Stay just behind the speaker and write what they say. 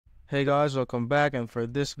Hey guys, welcome back, and for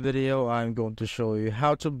this video I'm going to show you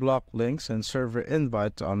how to block links and server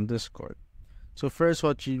invites on Discord. So first,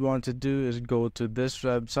 what you want to do is go to this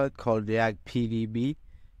website called PDB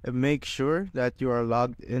and make sure that you are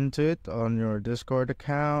logged into it on your Discord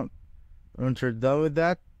account. Once you're done with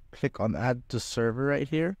that, click on add to server right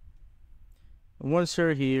here. And once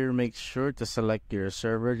you're here, make sure to select your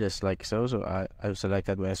server just like so. So I've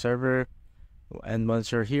selected my server. And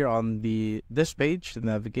once you're here on this page, the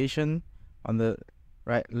navigation on the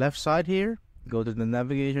left side here, go to the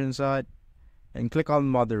navigation side and click on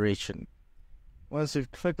moderation. Once you've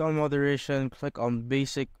clicked on moderation, click on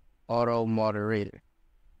basic auto moderator.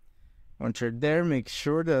 Once you're there, make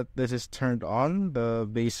sure that this is turned on, the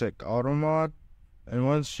basic Automod. And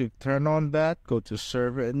once you turn on that, go to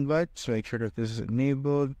server invites, make sure that this is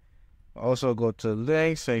enabled. Also go to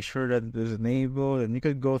links, make sure that it is enabled, and you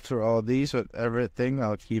could go through all these with everything.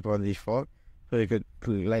 I'll keep on default. So you could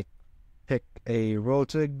like pick a role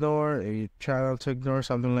to ignore, a channel to ignore,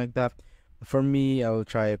 something like that. For me, I'll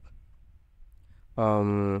try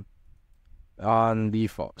on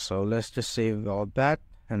default. So let's just save all that,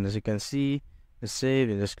 and as you can see, it's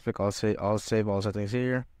saved. You just click I'll save all settings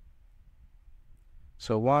here.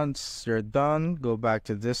 So once you're done, go back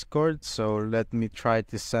to Discord. So let me try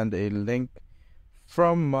to send a link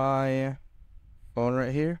from my phone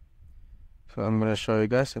right here. So I'm going to show you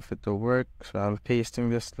guys if it will work. So I'm pasting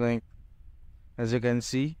this link. As you can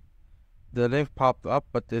see, the link popped up,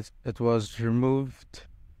 but it was removed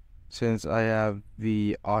since I have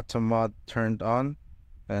the Automod turned on.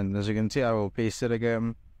 And as you can see, I will paste it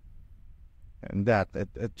again. And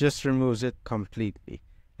it just removes it completely.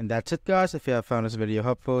 And that's it, guys. If you have found this video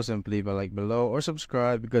helpful, simply leave a like below or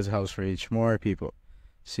subscribe because it helps reach more people.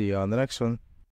 See you on the next one.